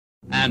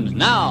And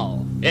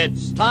now,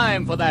 it's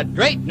time for that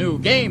great new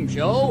game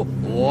show,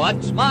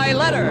 What's My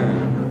Letter?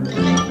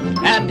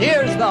 And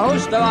here's the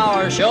host of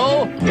our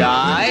show,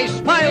 Guy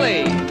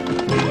Smiley.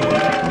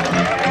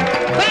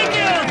 Thank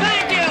you.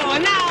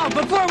 And now,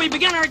 before we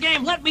begin our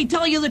game, let me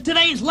tell you that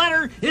today's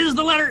letter is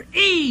the letter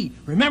E.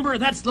 Remember,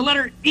 that's the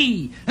letter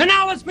E. And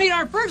now let's meet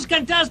our first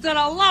contestant,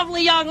 a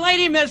lovely young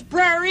lady, Miss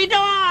Prairie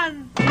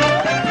Dawn. Thank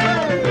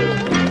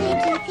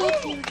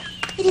you.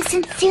 It is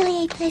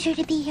sincerely a pleasure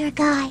to be here,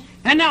 Guy.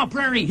 And now,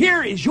 Prairie,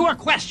 here is your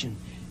question.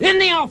 In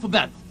the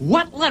alphabet,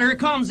 what letter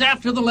comes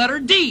after the letter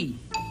D?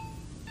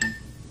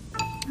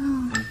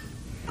 Oh,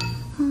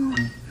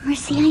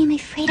 mercy, I am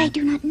afraid I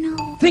do not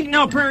know. Think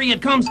now, Prairie,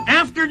 it comes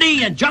after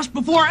D and just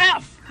before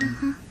F.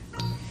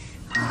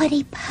 What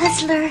a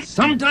puzzler.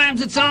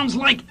 Sometimes it sounds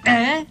like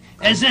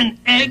as in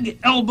egg,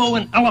 elbow,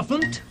 and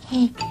elephant.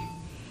 Egg,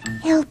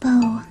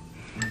 elbow,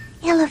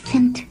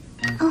 elephant.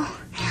 Oh,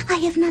 I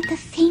have not the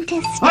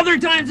faintest. Other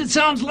times it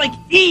sounds like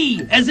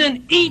E, as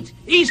in eat,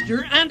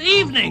 Easter, and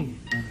evening.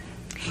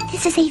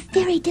 This is a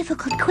very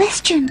difficult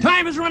question.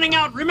 Time is running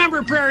out.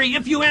 Remember, Prairie,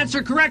 if you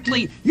answer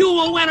correctly, you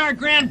will win our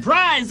grand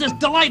prize, this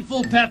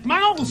delightful pet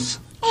mouse.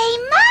 A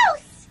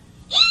mouse!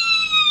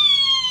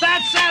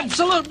 That's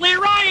absolutely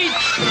right!